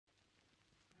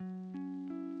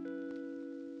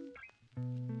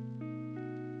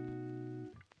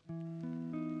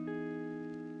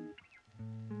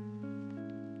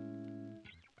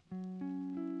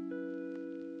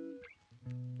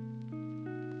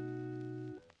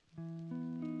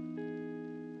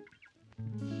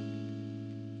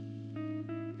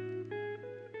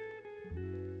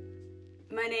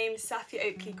My name's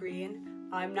Safia Oakley-Green.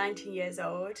 I'm 19 years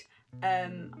old.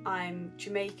 I'm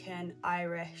Jamaican,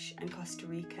 Irish and Costa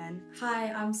Rican.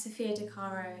 Hi, I'm Sophia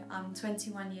Decaro. I'm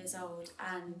 21 years old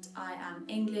and I am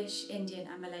English, Indian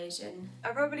and Malaysian. I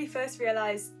probably first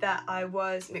realised that I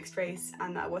was mixed race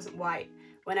and that I wasn't white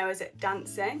when I was at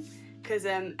dancing, because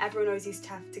everyone always used to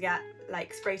have to get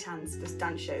like spray tans for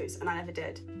dance shows and I never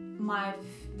did.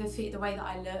 The way that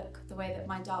I look, the way that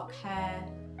my dark hair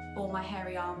or my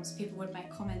hairy arms, people would make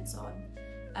comments on.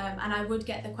 And I would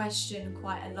get the question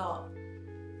quite a lot,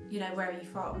 you know, where are you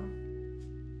from?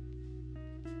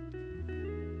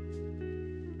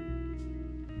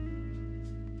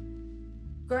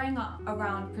 Growing up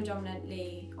around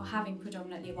predominantly, or having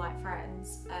predominantly white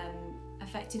friends,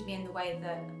 affected me in the way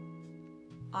that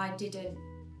I didn't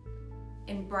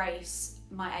embrace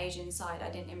my Asian side. I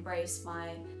didn't embrace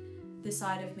the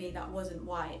side of me that wasn't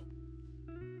white.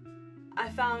 I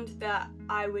found that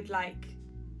I would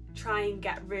try and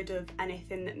get rid of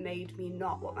anything that made me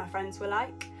not what my friends were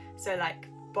like. So like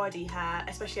body hair,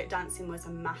 especially at dancing, was a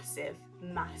massive,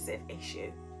 massive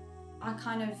issue. I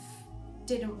kind of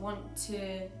didn't want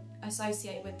to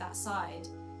associate with that side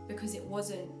because it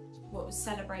wasn't what was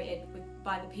celebrated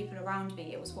by the people around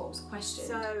me, it was what was questioned.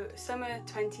 So summer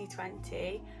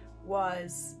 2020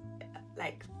 was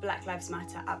like Black Lives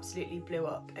Matter absolutely blew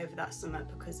up over that summer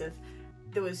because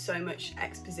there was so much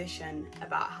exposition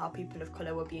about how people of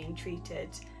colour were being treated,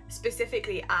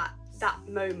 specifically at that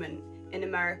moment in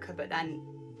America, but then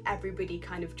everybody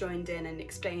kind of joined in and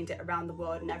explained it around the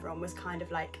world, and everyone was kind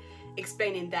of like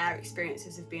explaining their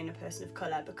experiences of being a person of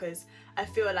colour, because I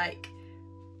feel like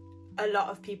a lot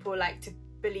of people like to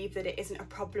believe that it isn't a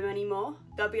problem anymore.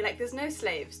 They'll be like, there's no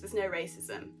slaves, there's no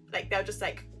racism. Like they'll just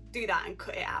like do that and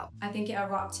cut it out. I think it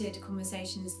erupted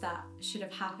conversations that should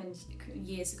have happened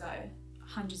years ago,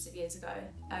 hundreds of years ago.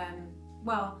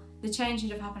 Well, the change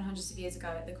should have happened hundreds of years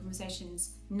ago. The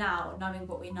conversations now, knowing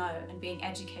what we know and being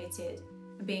educated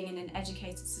and being in an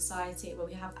educated society where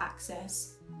we have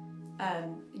access,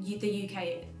 the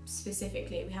UK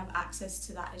specifically, we have access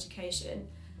to that education.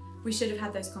 We should have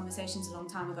had those conversations a long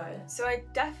time ago. So I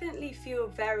definitely feel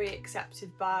very accepted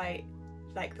by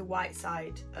like the white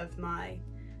side of my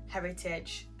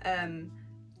heritage,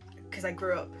 because I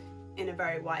grew up in a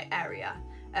very white area.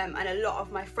 And a lot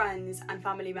of my friends and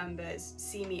family members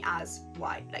see me as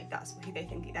white, like that's who they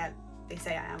think, they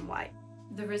say I am white.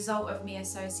 The result of me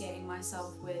associating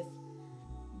myself with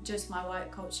just my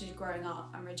white culture growing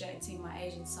up and rejecting my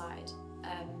Asian side,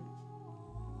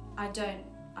 I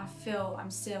feel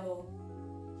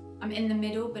I'm in the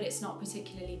middle, but it's not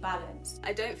particularly balanced.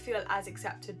 I don't feel as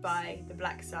accepted by the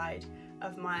black side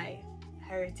of my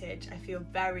heritage. I feel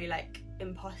very like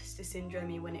imposter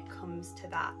syndrome-y when it comes to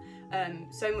that.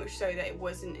 So much so that it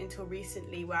wasn't until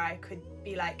recently where I could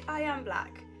be like, I am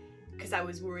black, because I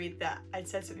was worried that I'd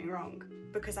said something wrong,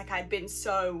 because like I'd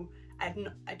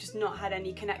just not had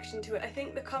any connection to it. I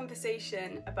think the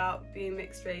conversation about being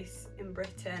mixed race in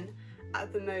Britain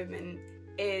at the moment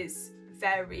is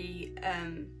very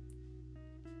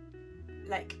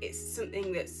like it's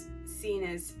something that's seen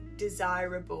as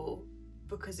desirable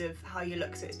because of how you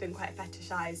look, so it's been quite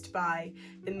fetishised by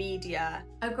the media.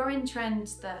 A growing trend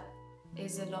that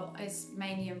is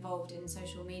mainly involved in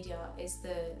social media is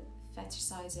the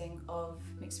fetishising of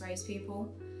mixed race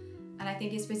people, and I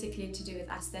think it's particularly to do with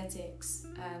aesthetics.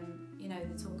 You know,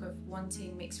 the talk of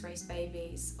wanting mixed race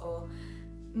babies or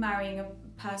marrying a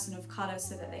person of colour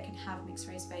so that they can have mixed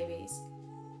race babies.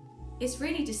 It's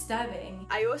really disturbing.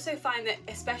 I also find that,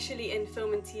 especially in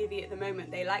film and TV at the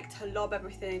moment, they like to lob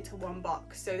everything into one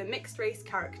box. So the mixed race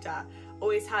character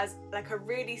always has like a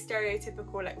really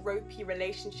stereotypical like ropey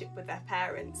relationship with their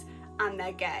parents, and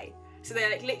they're gay. So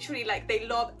they're like literally like they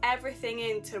lob everything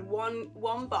into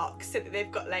one box so that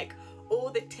they've got like all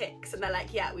the ticks, and they're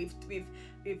like, yeah, we've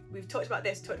talked about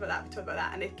this, talked about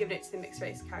that, and they've given it to the mixed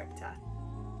race character.